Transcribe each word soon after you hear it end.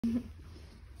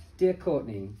Dear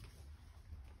Courtney,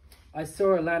 I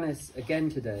saw Alanis again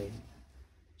today.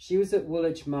 She was at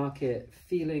Woolwich Market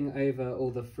feeling over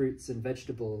all the fruits and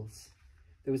vegetables.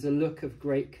 There was a look of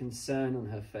great concern on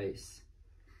her face.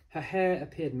 Her hair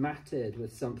appeared matted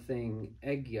with something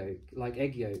like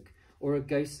egg yolk, or a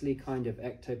ghostly kind of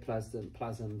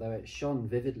ectoplasm, though it shone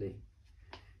vividly.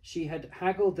 She had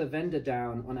haggled the vendor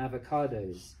down on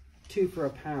avocados, 2 for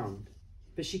 £1,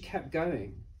 but she kept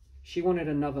going. She wanted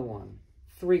another one,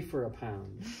 3 for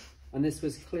 £1, and this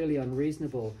was clearly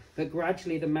unreasonable, but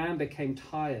gradually the man became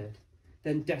tired,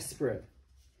 then desperate,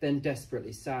 then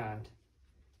desperately sad.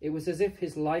 It was as if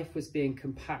his life was being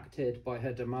compacted by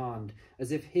her demand,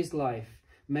 as if his life,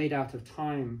 made out of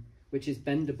time, which is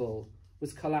bendable,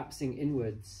 was collapsing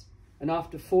inwards. And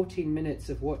after 14 minutes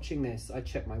of watching this, I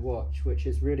checked my watch, which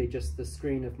is really just the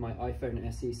screen of my iPhone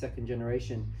SE 2nd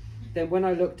generation. Then when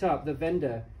I looked up, the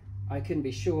vendor, I couldn't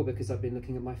be sure because I've been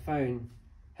looking at my phone,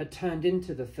 had turned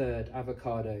into the 3rd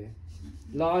avocado,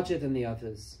 larger than the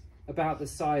others, about the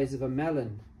size of a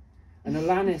melon. And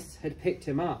Alanis had picked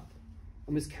him up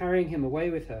and was carrying him away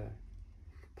with her.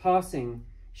 Passing,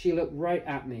 she looked right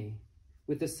at me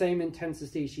with the same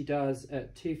intensity she does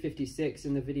at 2:56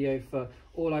 in the video for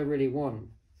All I Really Want,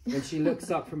 when she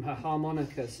looks up from her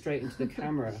harmonica straight into the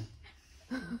camera.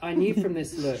 I knew from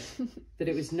this look that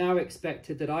it was now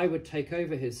expected that I would take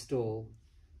over his stall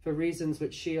for reasons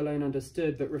which she alone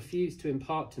understood but refused to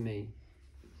impart to me.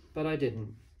 But I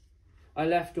didn't. I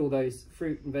left all those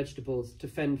fruit and vegetables to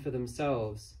fend for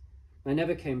themselves. I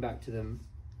never came back to them,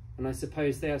 and I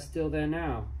suppose they are still there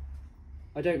now.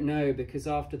 I don't know, because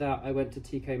after that I went to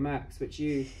TK Maxx, which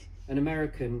you, an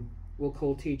American, will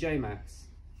call TJ Maxx,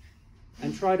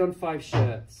 and tried on 5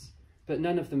 shirts, but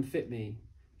none of them fit me,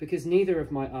 because neither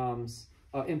of my arms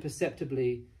are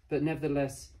imperceptibly, but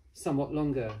nevertheless somewhat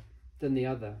longer than the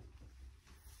other.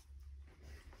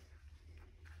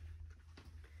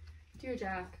 Dear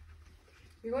Jack,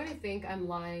 you're going to think I'm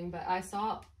lying, but I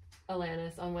saw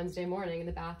Alanis on Wednesday morning in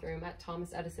the bathroom at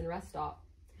Thomas Edison rest stop.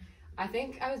 I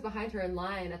think I was behind her in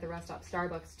line at the rest stop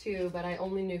Starbucks too, but I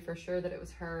only knew for sure that it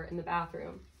was her in the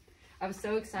bathroom. I was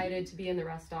so excited to be in the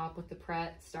rest stop with the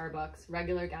Pret, Starbucks,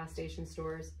 regular gas station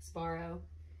stores, Sparrow,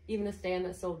 even a stand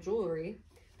that sold jewelry,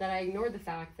 that I ignored the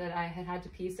fact that I had had to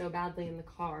pee so badly in the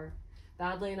car,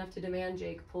 badly enough to demand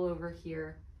Jake pull over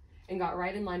here, and got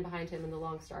right in line behind him in the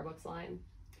long Starbucks line.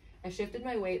 I shifted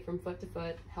my weight from foot to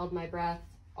foot, held my breath,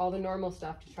 all the normal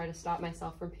stuff to try to stop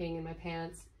myself from peeing in my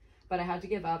pants, but I had to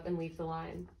give up and leave the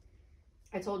line.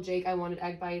 I told Jake I wanted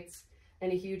egg bites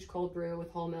and a huge cold brew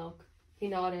with whole milk. He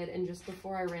nodded, and just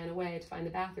before I ran away to find the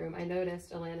bathroom, I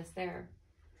noticed Alanis there.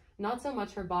 Not so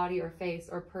much her body or face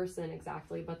or person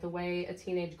exactly, but the way a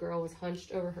teenage girl was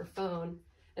hunched over her phone,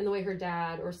 and the way her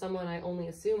dad, or someone I only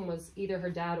assume was either her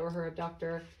dad or her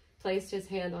abductor, placed his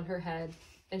hand on her head,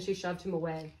 and she shoved him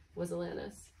away, was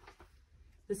Alanis.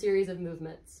 The series of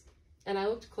movements. And I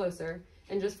looked closer,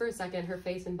 and just for a second, her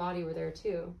face and body were there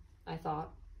too, I thought.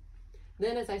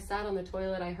 Then as I sat on the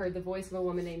toilet, I heard the voice of a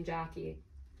woman named Jackie.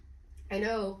 I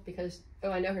know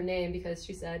her name because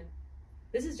she said,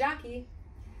 "This is Jackie."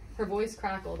 Her voice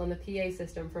crackled on the PA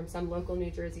system from some local New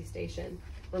Jersey station.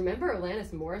 "Remember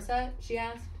Alanis Morissette?" she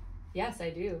asked. "Yes, I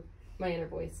do," my inner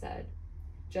voice said.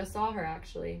 "Just saw her,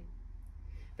 actually."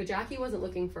 But Jackie wasn't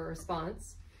looking for a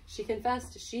response. She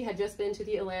confessed she had just been to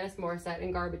the Alanis Morissette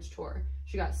and Garbage tour.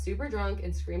 She got super drunk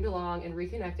and screamed along and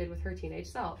reconnected with her teenage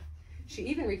self. She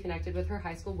even reconnected with her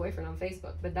high school boyfriend on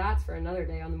Facebook, but that's for another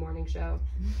day on the morning show.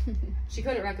 She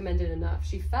couldn't recommend it enough.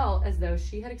 She felt as though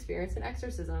she had experienced an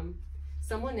exorcism.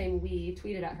 Someone named Wee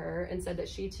tweeted at her and said that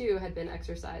she too had been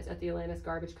exorcised at the Alanis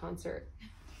Garbage concert.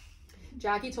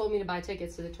 Jackie told me to buy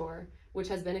tickets to the tour, which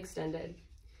has been extended.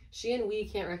 She and Wee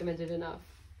can't recommend it enough.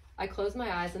 I closed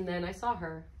my eyes and then I saw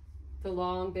her. The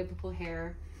long biblical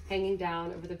hair hanging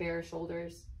down over the bare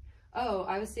shoulders. Oh,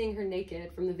 I was seeing her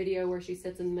naked from the video where she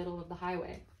sits in the middle of the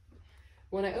highway.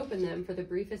 When I opened them, for the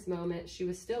briefest moment, she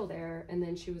was still there, and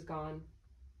then she was gone.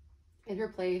 In her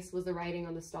place was the writing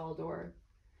on the stall door.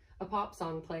 A pop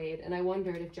song played, and I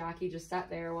wondered if Jackie just sat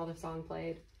there while the song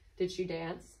played. Did she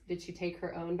dance? Did she take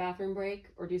her own bathroom break,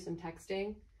 or do some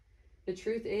texting? The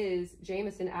truth is,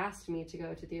 Jameson asked me to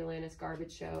go to the Alanis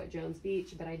Garbage show at Jones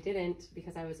Beach, but I didn't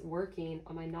because I was working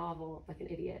on my novel like an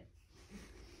idiot.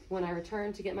 When I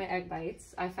returned to get my egg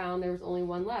bites, I found there was only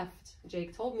one left.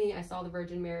 Jake told me I saw the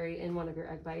Virgin Mary in one of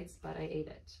your egg bites, but I ate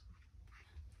it.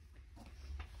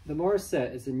 The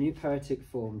Morisette is a new poetic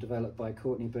form developed by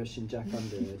Courtney Bush and Jack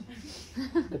Underwood.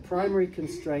 The primary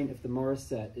constraint of the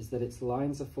Morisette is that its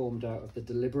lines are formed out of the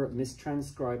deliberate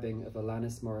mistranscribing of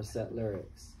Alanis Morissette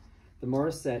lyrics. The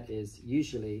Morisette is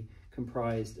usually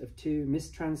comprised of 2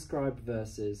 mistranscribed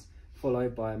verses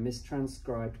followed by a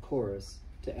mistranscribed chorus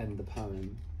to end the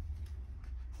poem.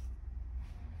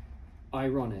 I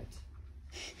run it.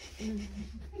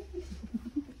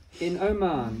 In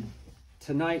Oman,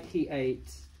 tonight he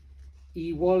ate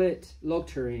e-wallet log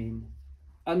tureen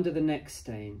under the neck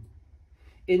stain.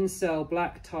 Incel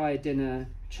black tie dinner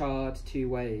charred 2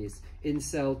 ways.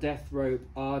 Incel death rope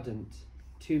ardent.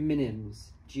 2 minims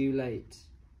due late.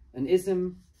 An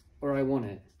ism or I want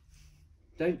it.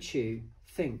 Don't chew,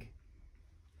 think.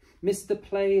 Miss the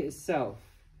play itself.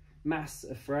 Mass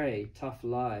affray, tough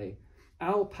lie.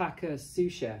 Alpaca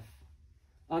sous chef.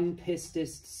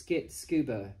 Unpistist skit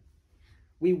scuba.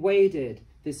 We waded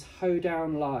this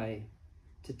hoedown lie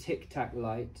to tic-tac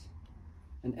light.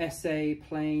 An essay,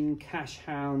 plain, cash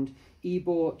hound,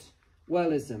 e-bought,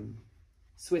 wellism,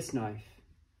 Swiss knife.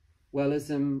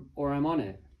 Wellism or I'm on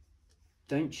it.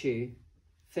 Don't chew,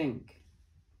 think.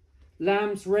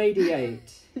 Lambs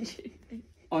radiate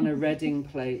on a Reading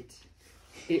plate.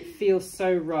 It feels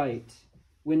so right.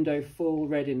 Window full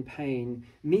red in pain.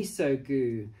 Miso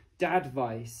goo,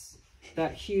 dadvice,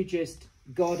 that hugest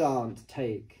god aunt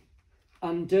take.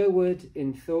 Underwood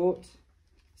in thought,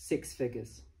 6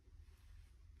 figures.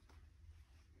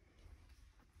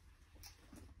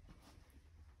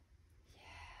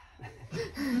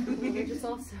 They're just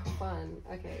all so fun.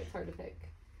 Okay, it's hard to pick.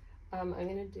 I'm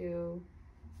gonna do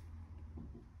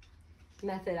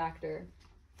method actor.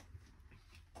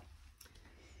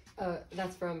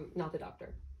 That's from Not the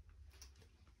Doctor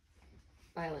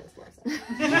by Alanis Morissette.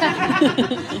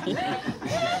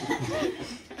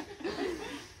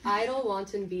 Idle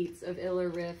wanton beats of iller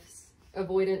riffs,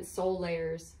 avoidant soul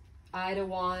layers. I'd a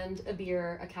wand, a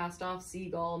beer, a cast-off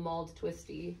seagull, mauled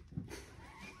twisty.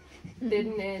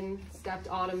 Bidden in, stepped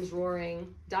autumn's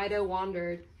roaring. Dido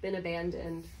wandered, been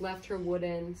abandoned, left her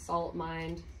wooden, salt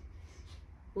mind.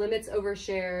 Limits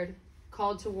overshared,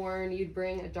 called to warn you'd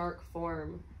bring a dark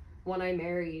form. One I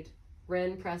married,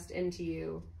 wren pressed into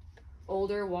you.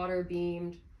 Older water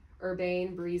beamed,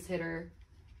 urbane breeze hitter.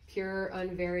 Pure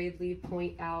unvariedly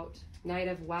point out. Night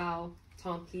of wow,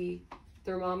 tant pis.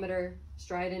 Thermometer,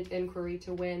 strident inquiry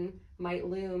to win. Might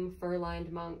loom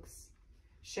fur-lined monks.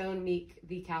 Shone meek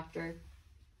the captor.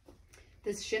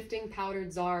 This shifting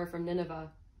powdered czar from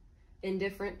Nineveh.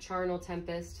 Indifferent charnel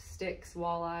tempest, sticks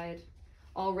wall-eyed.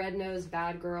 All red-nosed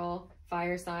bad girl,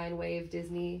 fire sign wave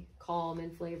Disney, calm in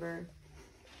flavor.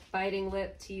 Biting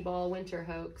lip T-ball winter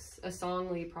hoax, a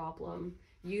songly problem.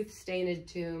 Youth stained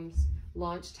tombs,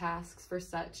 launch tasks for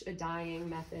such a dying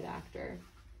method actor.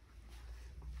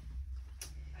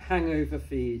 Hangover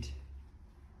feed,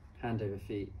 hand over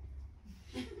feet.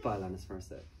 By Alanis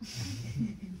Morissette.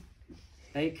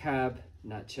 A cab,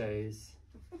 nachos,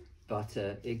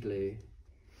 butter, igloo.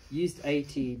 Used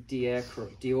 80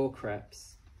 Dior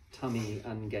crepes, tummy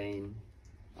ungain.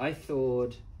 I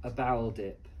thawed a bowel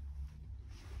dip.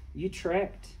 You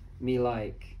trekked me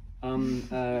like,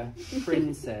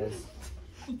 princess.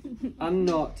 I'm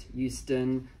not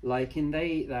Euston, liking they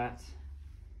eat that.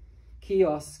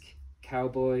 Kiosk,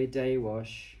 cowboy, day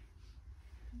wash.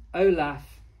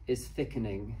 Olaf is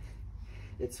thickening.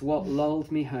 It's what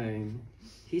lulled me home.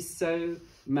 He's so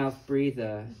mouth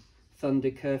breather,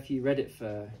 thunder curfew Reddit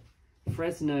fur,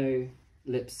 Fresno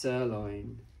lip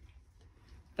sirloin.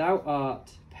 Thou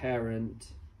art parent,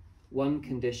 one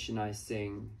condition I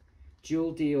sing,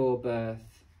 Jewel Dior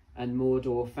birth and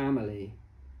Mordor family,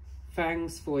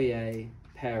 Fangs foyer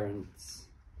parents,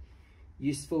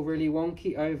 useful really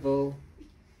wonky oval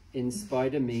in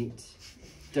spider meat,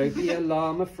 dopey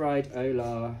llama fried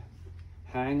olar,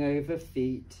 hangover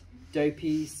feet,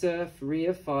 dopey surf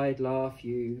reified laugh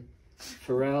you,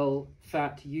 Pharrell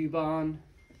fat U-barn.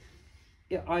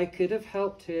 Yeah, I could have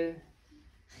helped her.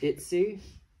 Itsu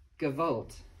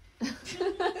Gavalt.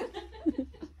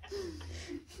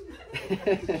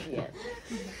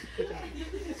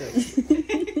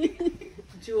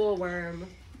 Jewel worm.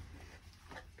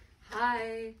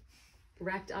 Hi.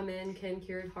 Wrecked I'm in, Ken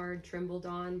cured hard, trembled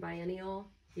on, biennial.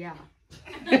 Yeah.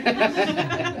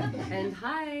 And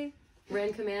hi.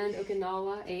 Ren command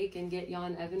Okinawa, ache, and get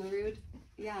yon Evinrude.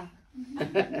 Yeah.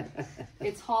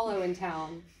 It's hollow in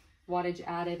town. Wattage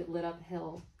added, lit up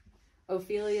hill.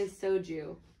 Ophelia's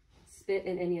soju. Spit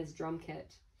in Inya's drum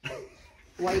kit.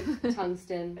 White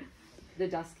tungsten. The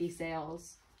dusky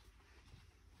sails.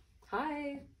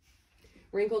 Hi.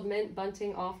 Wrinkled mint,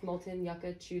 bunting off molten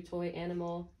yucca chew toy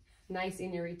animal. Nice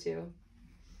Iñárritu.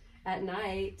 At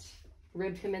night,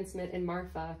 ribbed commencement in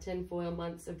Marfa, tinfoil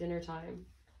months of dinner time.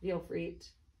 Veal frite.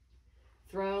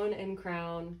 Throne and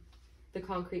crown, the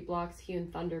concrete blocks hewn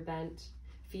thunder bent.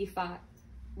 Fee-fat,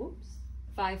 whoops,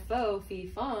 FIFO,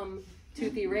 fee-fum,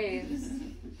 toothy raves,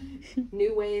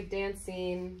 new wave dance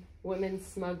scene, women's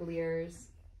smugglers,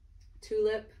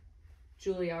 tulip,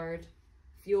 Juilliard,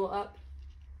 fuel up,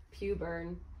 pew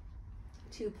burn,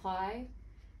 two ply,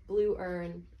 blue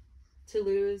urn,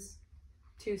 Toulouse,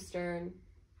 two stern,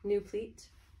 new pleat,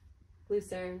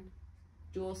 lucerne,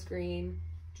 jewel screen,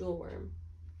 jewel worm.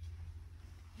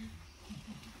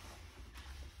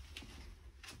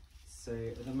 So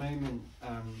at the moment,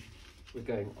 we're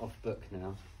going off book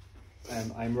now.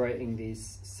 I'm writing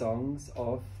these songs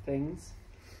of things.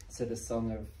 So the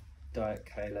song of Diet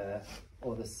Cola,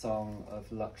 or the song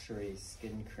of luxury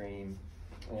skin cream,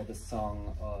 or the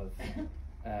song of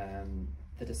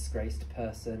the disgraced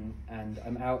person. And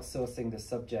I'm outsourcing the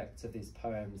subjects of these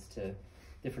poems to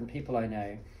different people I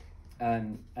know.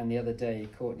 And the other day,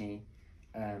 Courtney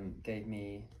gave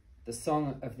me the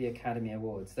song of the Academy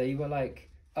Awards. They were like,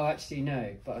 oh, actually,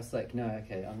 no. But I was like, no,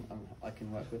 okay, I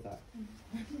can work with that.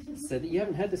 So you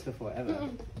haven't heard this before, ever.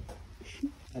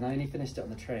 And I only finished it on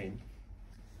the train.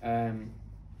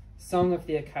 Song of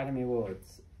the Academy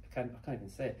Awards. I can't even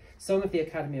say it. Song of the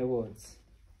Academy Awards.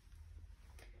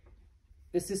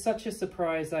 This is such a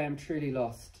surprise, I am truly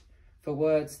lost. For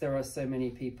words there are so many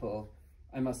people.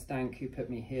 I must thank who put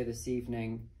me here this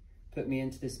evening, put me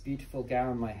into this beautiful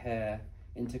gown, my hair,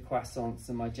 into croissants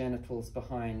and my genitals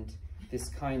behind, this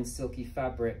kind silky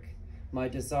fabric, my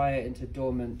desire into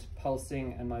dormant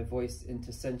pulsing and my voice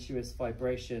into sensuous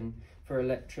vibration for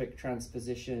electric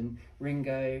transposition,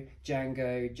 Ringo,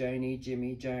 Django, Joni,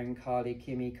 Jimmy, Joan, Carly,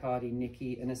 Kimmy, Cardi,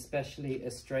 Nikki, and especially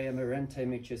Estrella Morente,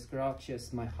 muchas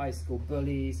gracias, my high school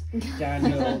bullies,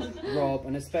 Daniel, Rob,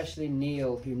 and especially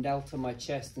Neil, who knelt on my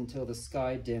chest until the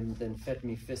sky dimmed, then fed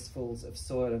me fistfuls of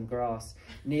soil and grass.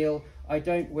 Neil, I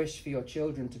don't wish for your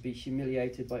children to be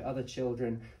humiliated by other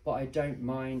children, but I don't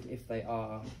mind if they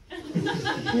are.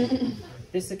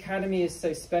 This academy is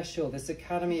so special. This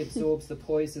academy absorbs the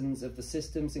poisons of the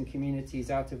systems and communities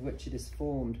out of which it is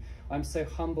formed. I'm so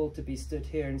humbled to be stood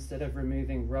here instead of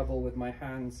removing rubble with my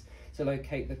hands to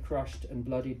locate the crushed and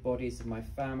bloodied bodies of my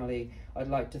family. I'd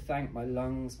like to thank my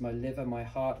lungs, my liver, my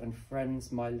heart and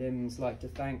friends, my limbs. Like to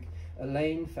thank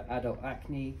Elaine for adult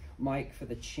acne, Mike for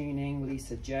the tuning,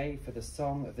 Lisa J for the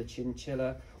song of the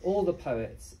chinchilla, all the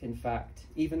poets, in fact,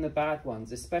 even the bad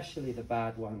ones, especially the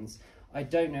bad ones. I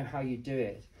don't know how you do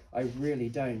it. I really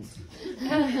don't.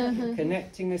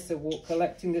 Collecting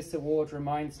this award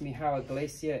reminds me how a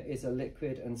glacier is a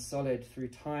liquid and solid through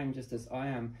time, just as I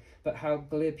am, but how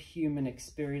glib human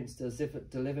experience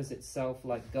delivers itself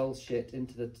like gull shit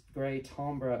into the grey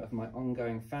timbre of my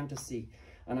ongoing fantasy,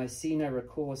 and I see no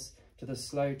recourse to the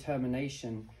slow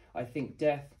termination. I think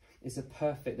death is a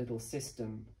perfect little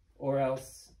system. Or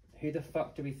else, who the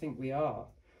fuck do we think we are?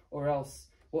 Or else,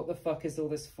 what the fuck is all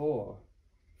this for?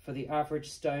 For the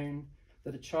average stone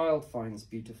that a child finds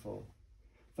beautiful.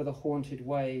 For the haunted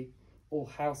way all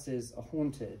houses are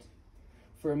haunted.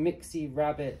 For a mixy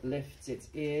rabbit lifts its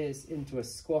ears into a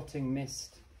squatting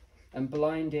mist, and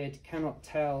blinded cannot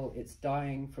tell it's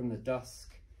dying from the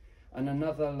dusk. And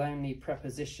another lonely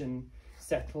preposition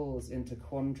settles into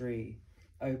quandary.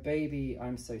 Oh baby,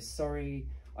 I'm so sorry,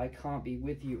 I can't be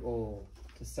with you all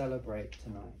to celebrate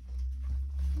tonight.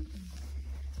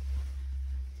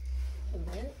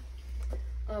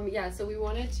 Yeah, so we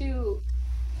wanted to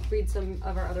read some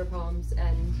of our other poems,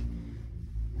 and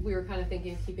we were kind of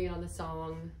thinking of keeping it on the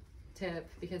song tip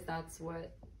because that's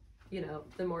what, you know,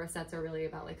 the Morissettes are really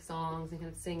about, like songs and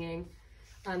kind of singing.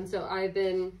 So I've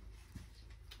been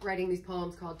writing these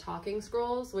poems called talking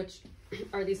scrolls, which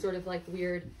are these sort of like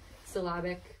weird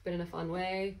syllabic but in a fun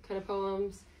way kind of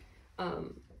poems.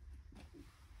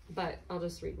 But I'll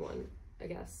just read one, I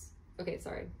guess. Okay,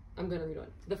 sorry. I'm gonna read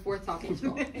one. The fourth talking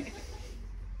scroll.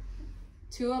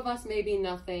 Two of us may be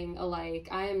nothing alike.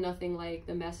 I am nothing like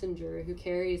the messenger who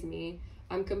carries me.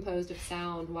 I'm composed of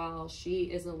sound while she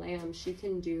is a lamb. She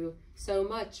can do so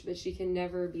much, but she can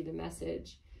never be the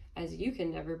message, as you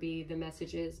can never be the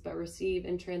messages, but receive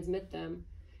and transmit them.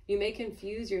 You may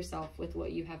confuse yourself with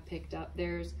what you have picked up.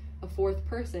 There's a fourth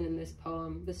person in this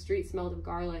poem. The street smelled of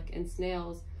garlic and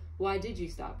snails. Why did you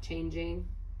stop changing?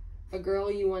 A girl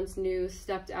you once knew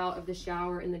stepped out of the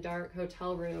shower in the dark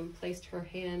hotel room, placed her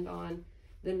hand on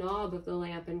the knob of the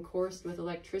lamp and coursed with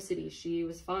electricity. She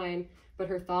was fine, but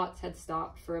her thoughts had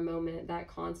stopped for a moment, that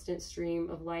constant stream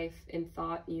of life in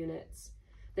thought units.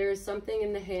 There is something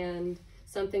in the hand,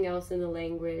 something else in the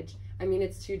language. I mean,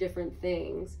 it's two different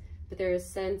things, but there is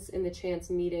sense in the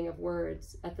chance meeting of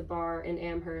words. At the bar in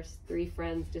Amherst, three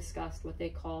friends discussed what they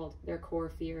called their core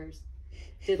fears.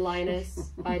 Did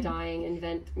Linus, by dying,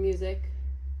 invent music?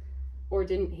 Or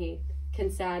didn't he? Can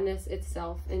sadness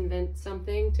itself invent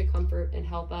something to comfort and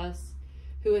help us?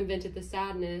 Who invented the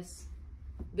sadness?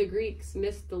 The Greeks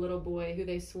missed the little boy who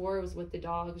they swore was with the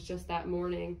dogs just that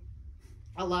morning.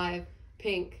 Alive,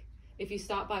 pink. If you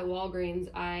stop by Walgreens,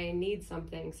 I need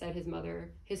something, said his mother.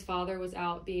 His father was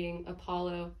out being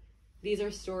Apollo. These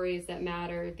are stories that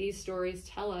matter. These stories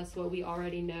tell us what we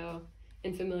already know.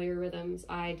 In familiar rhythms,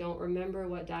 I don't remember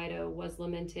what Dido was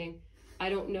lamenting. I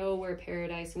don't know where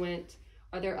paradise went.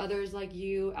 Are there others like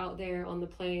you out there on the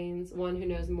plains, one who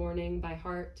knows morning by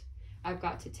heart? I've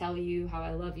got to tell you how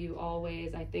I love you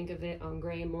always. I think of it on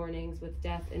gray mornings with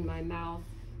death in my mouth.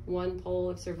 One pole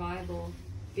of survival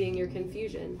being your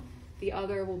confusion. The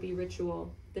other will be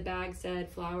ritual. The bag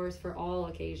said flowers for all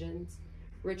occasions.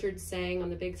 Richard sang on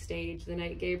the big stage the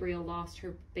night Gabriel lost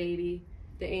her baby.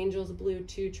 The angels blew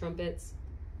 2 trumpets.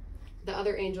 The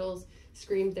other angels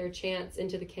screamed their chants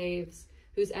into the caves,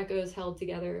 whose echoes held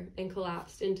together and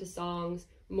collapsed into songs,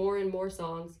 more and more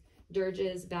songs,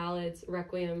 dirges, ballads,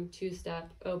 requiem, 2-step,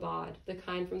 obad, the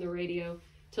kind from the radio,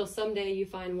 till someday you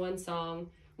find one song,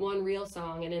 one real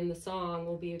song, and in the song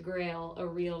will be a grail, a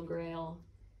real grail.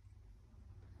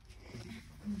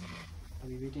 Are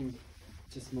we reading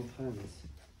just more poems?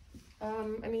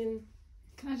 I mean...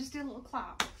 Can I just do a little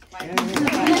clap? Like... Yeah.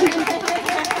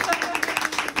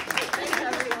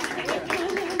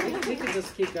 We could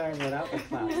just keep going without the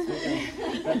claps.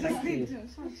 But thank you.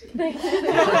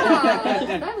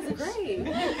 That was great.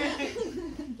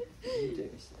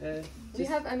 We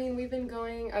have, I mean, we've been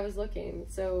going, I was looking,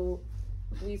 so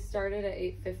we started at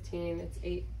 8:15, it's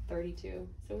 8:32,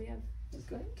 so we have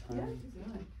good time.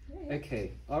 Yeah.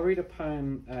 Okay, I'll read a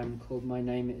poem called My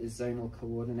Name is Zonal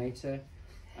Coordinator,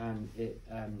 and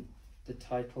the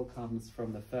title comes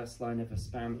from the first line of a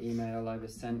spam email I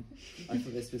was sent. I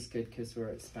thought this was good because we're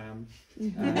at spam.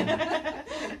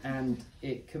 And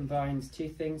it combines 2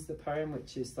 things, the poem,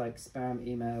 which is like spam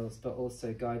emails, but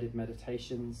also guided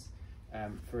meditations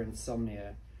for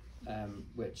insomnia,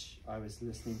 which I was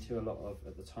listening to a lot of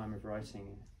at the time of writing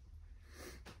it.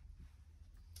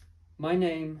 My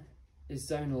name is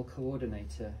Zonal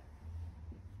Coordinator.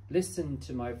 Listen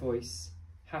to my voice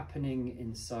happening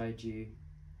inside you.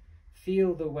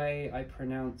 Feel the way I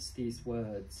pronounce these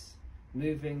words,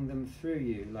 moving them through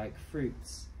you like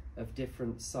fruits of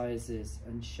different sizes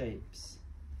and shapes.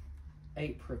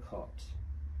 Apricot.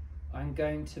 I'm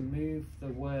going to move the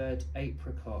word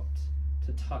apricot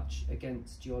to touch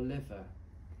against your liver.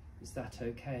 Is that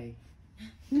okay?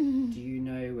 Do you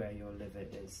know where your liver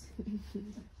is?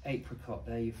 Apricot,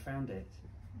 there you found it.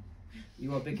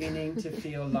 You are beginning to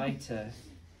feel lighter.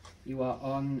 You are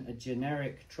on a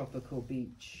generic tropical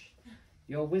beach.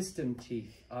 Your wisdom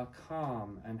teeth are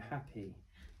calm and happy.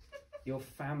 Your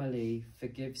family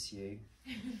forgives you.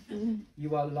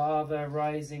 You are lava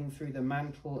rising through the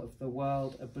mantle of the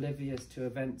world, oblivious to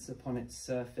events upon its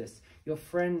surface. Your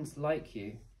friends like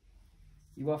you.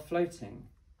 You are floating.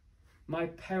 My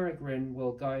peregrine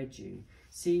will guide you.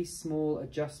 See small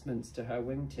adjustments to her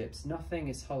wingtips. Nothing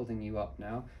is holding you up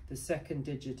now. The second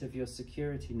digit of your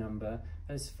security number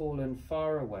has fallen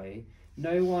far away.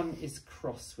 No one is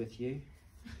cross with you.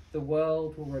 The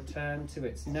world will return to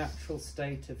its natural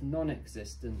state of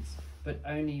non-existence, but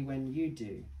only when you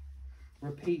do.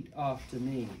 Repeat after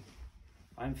me.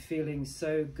 I'm feeling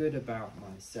so good about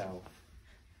myself.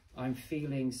 I'm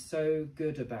feeling so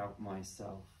good about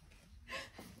myself.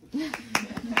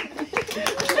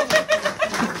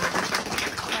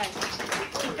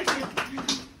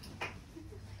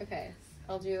 Okay,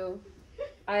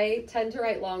 I tend to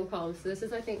write long poems, so this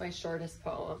is, I think, my shortest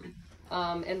poem.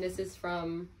 And this is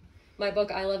from my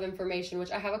book, I Love Information,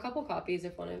 which I have a couple copies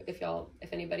if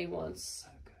anybody wants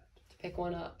to pick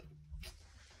one up.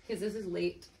 Because this is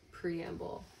late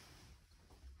preamble.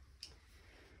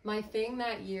 My thing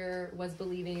that year was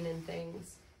believing in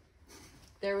things.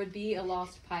 There would be a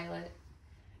lost pilot,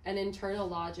 an internal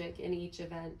logic in each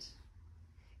event.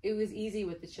 It was easy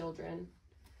with the children.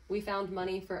 We found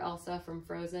money for Elsa from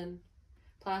Frozen,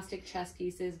 plastic chess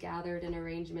pieces gathered in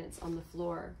arrangements on the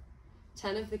floor.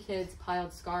 10 of the kids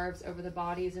piled scarves over the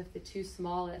bodies of the 2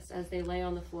 smallest as they lay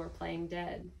on the floor playing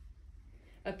dead.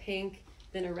 A pink,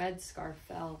 then a red scarf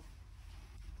fell.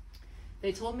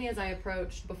 They told me as I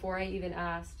approached, before I even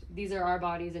asked, these are our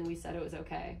bodies and we said it was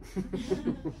okay.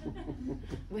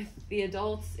 With the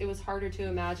adults, it was harder to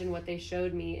imagine what they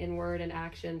showed me in word and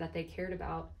action that they cared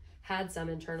about, had some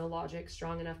internal logic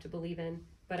strong enough to believe in,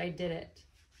 but I did it.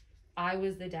 I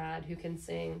was the dad who can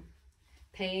sing.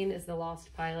 Pain is the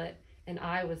lost pilot, and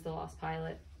I was the lost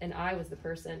pilot, and I was the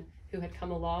person who had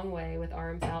come a long way with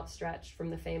arms outstretched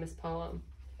from the famous poem,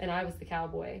 and I was the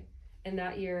cowboy, and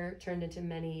that year turned into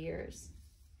many years.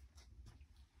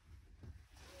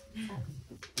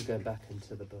 I'm going back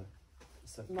into the book.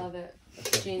 So, Love it.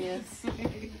 okay. Genius.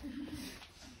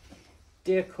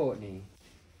 Dear Courtney,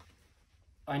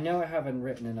 I know I haven't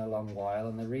written in a long while,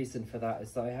 and the reason for that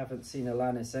is that I haven't seen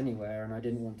Alanis anywhere and I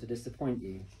didn't want to disappoint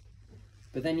you.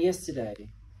 But then yesterday,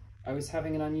 I was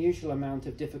having an unusual amount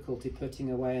of difficulty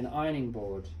putting away an ironing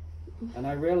board, and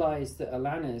I realised that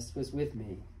Alanis was with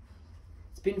me.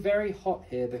 It's been very hot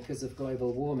here because of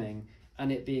global warming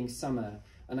and it being summer,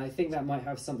 and I think that might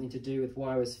have something to do with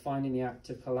why I was finding the act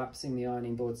of collapsing the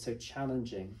ironing board so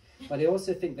challenging. But I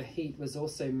also think the heat was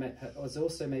also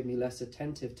made me less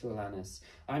attentive to Alanis.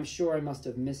 I'm sure I must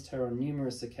have missed her on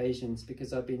numerous occasions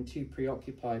because I've been too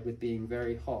preoccupied with being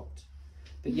very hot.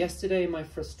 But yesterday, in my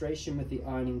frustration with the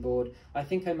ironing board, I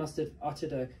think I must have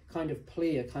uttered a kind of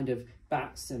plea, a kind of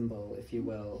bat symbol, if you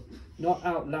will. Not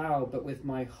out loud, but with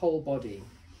my whole body.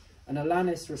 And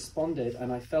Alanis responded,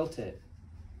 and I felt it.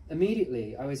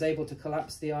 Immediately, I was able to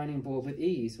collapse the ironing board with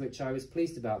ease, which I was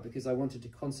pleased about because I wanted to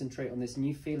concentrate on this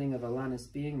new feeling of Alanis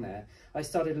being there. I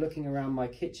started looking around my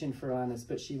kitchen for Alanis,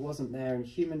 but she wasn't there in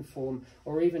human form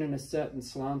or even in a certain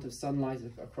slant of sunlight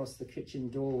across the kitchen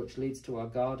door which leads to our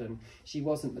garden. She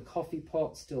wasn't. The coffee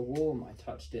pot, still warm, I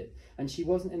touched it. And she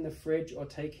wasn't in the fridge or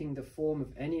taking the form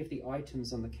of any of the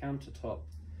items on the countertop.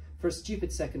 For a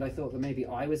stupid second, I thought that maybe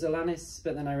I was Alanis,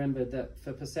 but then I remembered that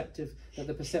the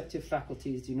perceptive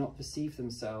faculties do not perceive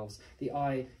themselves. The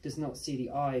eye does not see the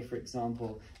eye, for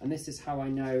example, and this is how I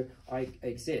know I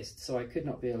exist. So I could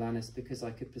not be Alanis because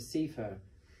I could perceive her.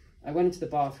 I went into the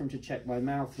bathroom to check my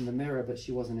mouth in the mirror, but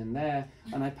she wasn't in there,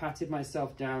 and I patted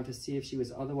myself down to see if she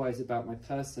was otherwise about my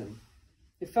person.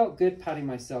 It felt good patting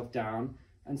myself down,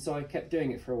 and so I kept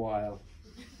doing it for a while.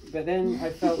 But then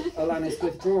I felt Alanis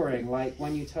withdrawing, like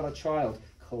when you tell a child,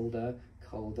 colder,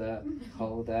 colder,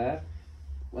 colder,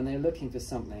 when they're looking for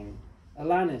something.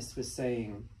 Alanis was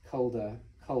saying, colder,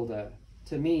 colder,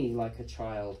 to me like a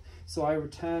child. So I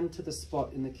returned to the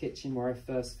spot in the kitchen where I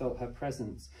first felt her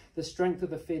presence. The strength of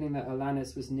the feeling that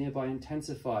Alanis was nearby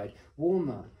intensified.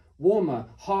 Warmer, warmer,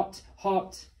 hot,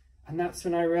 hot. And that's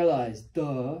when I realised,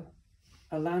 duh,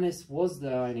 Alanis was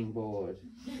the ironing board.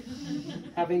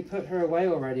 Having put her away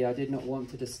already, I did not want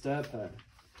to disturb her.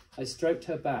 I stroked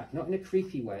her back, not in a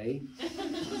creepy way,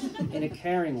 in a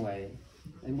caring way,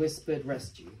 and whispered,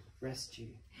 rest you, rest you.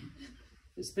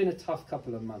 It's been a tough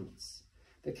couple of months.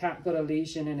 The cat got a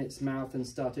lesion in its mouth and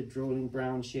started drooling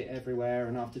brown shit everywhere,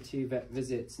 and after 2 vet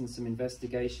visits and some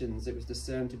investigations, it was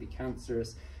discerned to be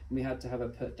cancerous, and we had to have her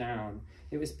put down.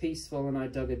 It was peaceful, and I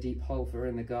dug a deep hole for her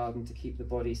in the garden to keep the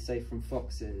body safe from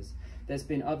foxes. There's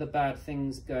been other bad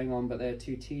things going on, but they're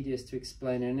too tedious to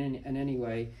explain in any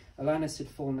way. Alanis had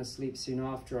fallen asleep soon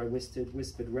after I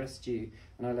whispered rest you,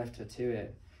 and I left her to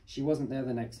it. She wasn't there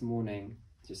the next morning,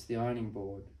 just the ironing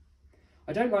board.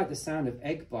 I don't like the sound of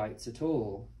egg bites at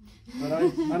all, but I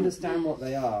understand what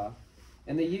they are.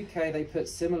 In the UK, they put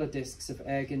similar discs of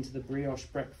egg into the brioche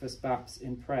breakfast baps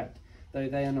in Pret, though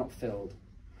they are not filled.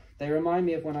 They remind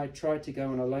me of when I tried to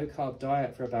go on a low-carb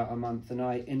diet for about a month and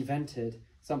I invented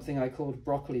something I called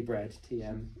broccoli bread,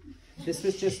 TM. This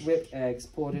was just whipped eggs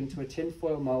poured into a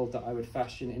tinfoil mould that I would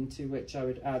fashion, into which I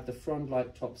would add the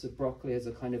frond-like tops of broccoli as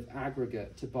a kind of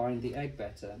aggregate to bind the egg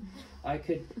better. I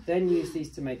could then use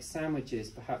these to make sandwiches,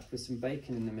 perhaps with some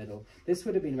bacon in the middle. This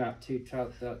would have been about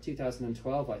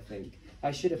 2012, I think.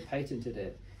 I should have patented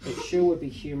it. It sure would be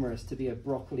humorous to be a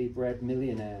broccoli bread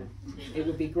millionaire. It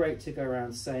would be great to go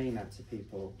around saying that to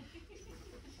people.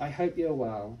 I hope you're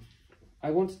well.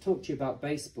 I want to talk to you about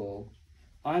baseball.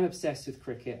 I'm obsessed with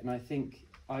cricket, and I think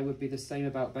I would be the same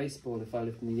about baseball if I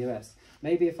lived in the US.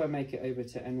 Maybe if I make it over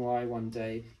to NY one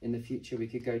day in the future, we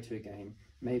could go to a game.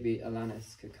 Maybe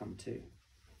Alanis could come too.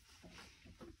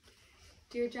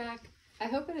 Dear Jack, I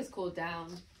hope it has cooled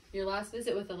down. Your last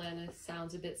visit with Alanis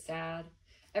sounds a bit sad.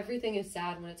 Everything is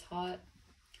sad when it's hot.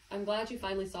 I'm glad you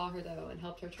finally saw her, though, and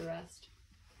helped her to rest.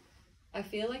 I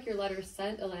feel like your letter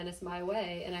sent Alanis my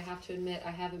way, and I have to admit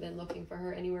I haven't been looking for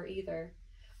her anywhere either.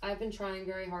 I've been trying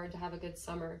very hard to have a good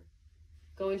summer.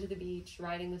 Going to the beach,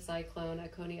 riding the cyclone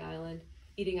at Coney Island,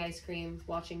 eating ice cream,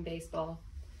 watching baseball.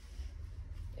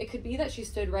 It could be that she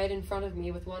stood right in front of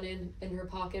me with one in her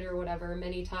pocket or whatever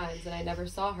many times, and I never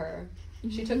saw her.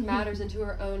 She took matters into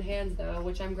her own hands, though,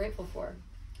 which I'm grateful for.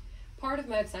 Part of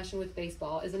my obsession with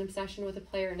baseball is an obsession with a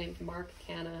player named Mark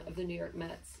Canha of the New York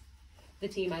Mets, the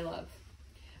team I love.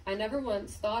 I never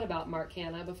once thought about Mark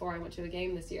Canha before I went to a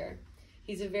game this year.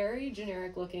 He's a very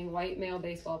generic-looking white male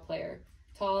baseball player,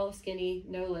 tall, skinny,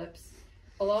 no lips,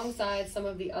 alongside some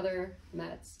of the other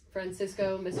Mets,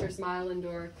 Francisco, Mr. Smile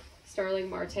Lindor, Starling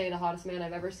Marte, the hottest man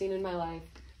I've ever seen in my life,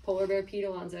 Polar Bear Pete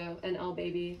Alonso, and L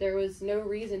Baby, there was no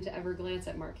reason to ever glance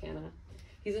at Mark Hanna.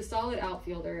 He's a solid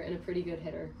outfielder and a pretty good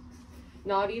hitter.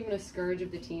 Not even a scourge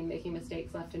of the team, making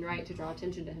mistakes left and right to draw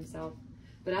attention to himself.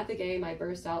 But at the game, I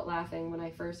burst out laughing when I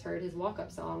first heard his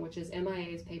walk-up song, which is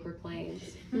MIA's Paper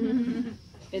Planes, in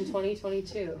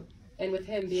 2022, and with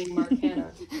him being Mark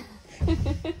Hanna.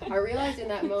 I realized in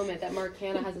that moment that Mark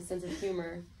Hanna has a sense of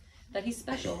humor, that he's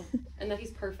special, and that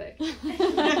he's perfect.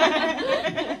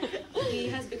 He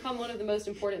has become one of the most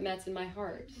important Mets in my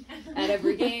heart. At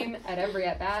every game, at every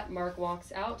at-bat, Mark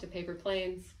walks out to Paper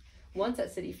Planes. Once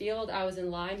at Citi Field, I was in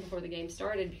line before the game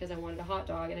started because I wanted a hot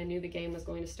dog and I knew the game was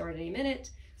going to start any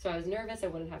minute, so I was nervous I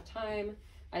wouldn't have time.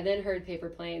 I then heard Paper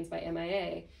Planes by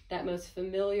MIA, that most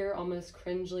familiar, almost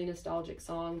cringely nostalgic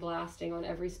song blasting on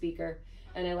every speaker,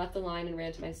 and I left the line and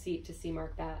ran to my seat to see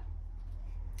Mark bat.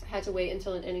 I had to wait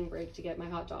until an inning break to get my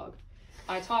hot dog.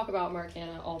 I talk about Mark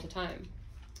Hanna all the time.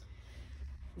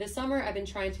 This summer, I've been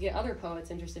trying to get other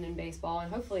poets interested in baseball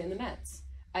and hopefully in the Mets.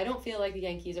 I don't feel like the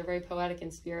Yankees are very poetic in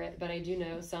spirit, but I do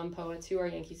know some poets who are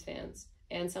Yankees fans,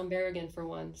 and some Berrigan for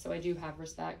one, so I do have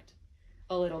respect.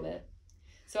 A little bit.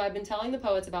 So I've been telling the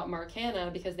poets about Mark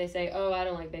Hanna because they say, oh, I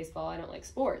don't like baseball, I don't like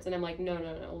sports. And I'm like, no,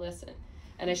 listen.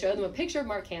 And I show them a picture of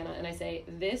Mark Hanna, and I say,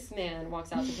 this man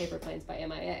walks out to Paper Planes by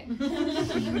MIA.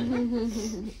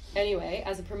 Anyway,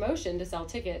 as a promotion to sell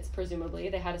tickets, presumably,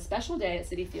 they had a special day at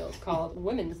Citi Field called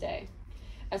Women's Day.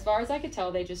 As far as I could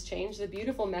tell, they just changed the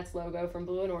beautiful Mets logo from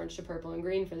blue and orange to purple and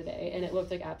green for the day, and it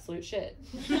looked like absolute shit.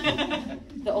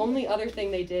 The only other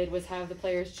thing they did was have the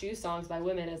players choose songs by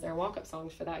women as their walk-up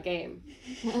songs for that game.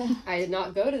 I did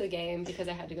not go to the game because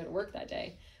I had to go to work that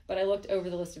day, but I looked over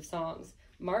the list of songs.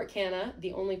 Mark Hanna,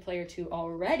 the only player to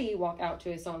already walk out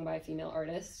to a song by a female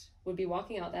artist, would be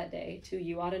walking out that day to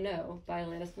You Oughta Know by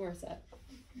Alanis Morissette.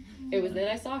 It was then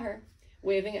I saw her,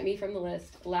 waving at me from the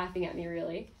list, laughing at me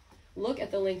really. Look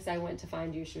at the links I went to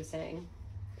find you, she was saying.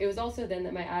 It was also then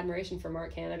that my admiration for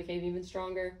Mark Hanna became even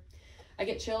stronger. I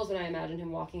get chills when I imagine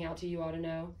him walking out to You Oughta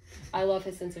Know. I love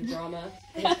his sense of drama,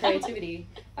 his creativity.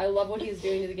 I love what he is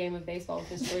doing to the game of baseball with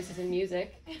his choices in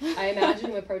music. I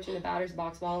imagine him approaching the batter's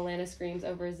box while Alanis screams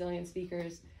over a zillion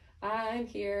speakers, I'm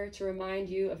here to remind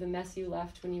you of the mess you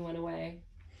left when you went away.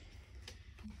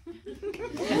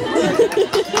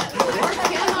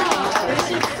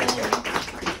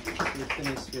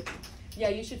 Yeah,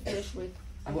 you should finish with.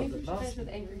 I think we should finish with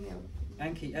Angry Hill.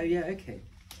 Anki. Oh yeah. Okay.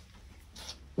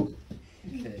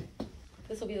 Okay.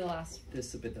 This will be the last.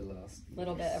 This will be the last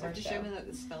little bit of our Just show. show me like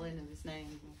the spelling of his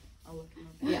name. I'll look him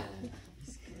up. Yeah.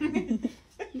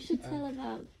 You should tell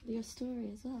about your story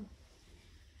as well.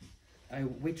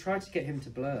 We tried to get him to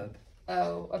blurb.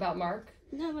 Oh, about Mark?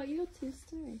 No, about your two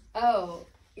story. Oh.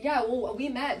 Yeah, well, we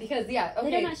met because, okay. They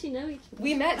don't actually know each other.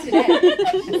 We met today.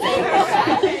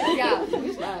 Yeah,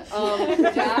 we met.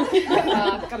 Jack,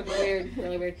 kind of weird,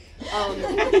 really weird.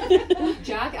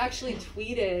 Jack actually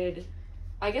tweeted,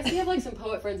 I guess we have like some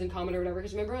poet friends in common or whatever,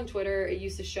 because remember on Twitter, it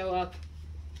used to show up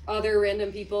other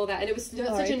random people and it was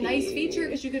such a nice feature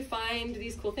because you could find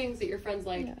these cool things that your friends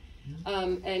like.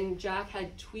 Yeah. And Jack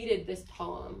had tweeted this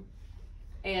poem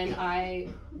and I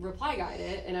reply guided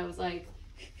it and I was like,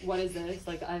 what is this?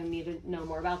 Like, I need to know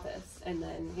more about this. And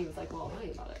then he was like, well, I'll tell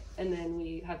you about it. And then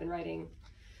we have been writing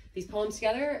these poems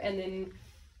together. And then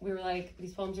we were like,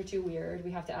 these poems are too weird. We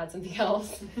have to add something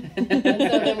else. And so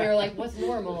then we were like, what's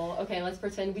normal? Okay, let's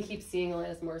pretend we keep seeing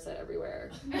Alanis Morissette everywhere.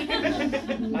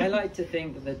 I like to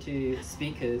think that the two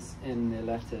speakers in the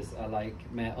letters are like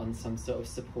met on some sort of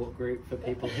support group for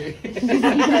people who see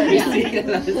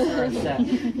Alanis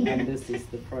Morissette. And this is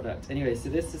the product. Anyway, so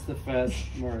this is the first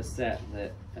Morissette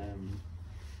that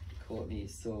Courtney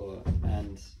saw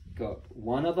and got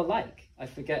one other like. I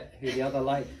forget who the other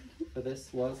like for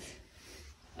this was.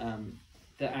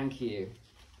 The Ankiu.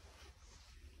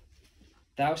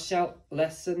 Thou shalt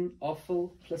lessen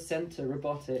offal placenta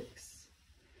robotics.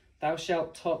 Thou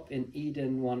shalt top in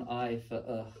Eden one eye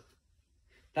for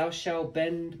Thou shalt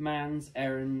bend man's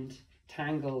errand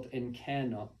tangled in care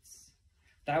knots.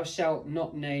 Thou shalt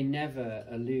not nay never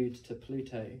allude to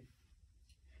Pluto.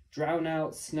 Drown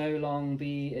out Snowlong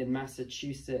Bee in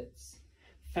Massachusetts.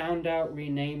 Found out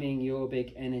renaming your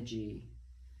big energy.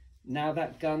 Now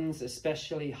that gun's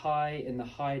especially high in the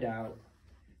hideout,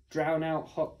 drown out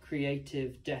hot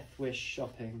creative death wish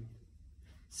shopping.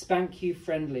 Spank you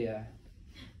friendlier,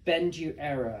 bend you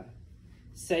error,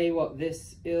 say what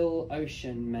this ill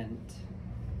ocean meant.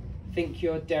 Think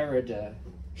you're Derrida,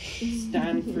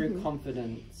 stand through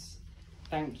confidence.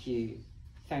 Thank you,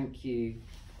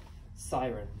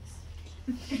 sirens.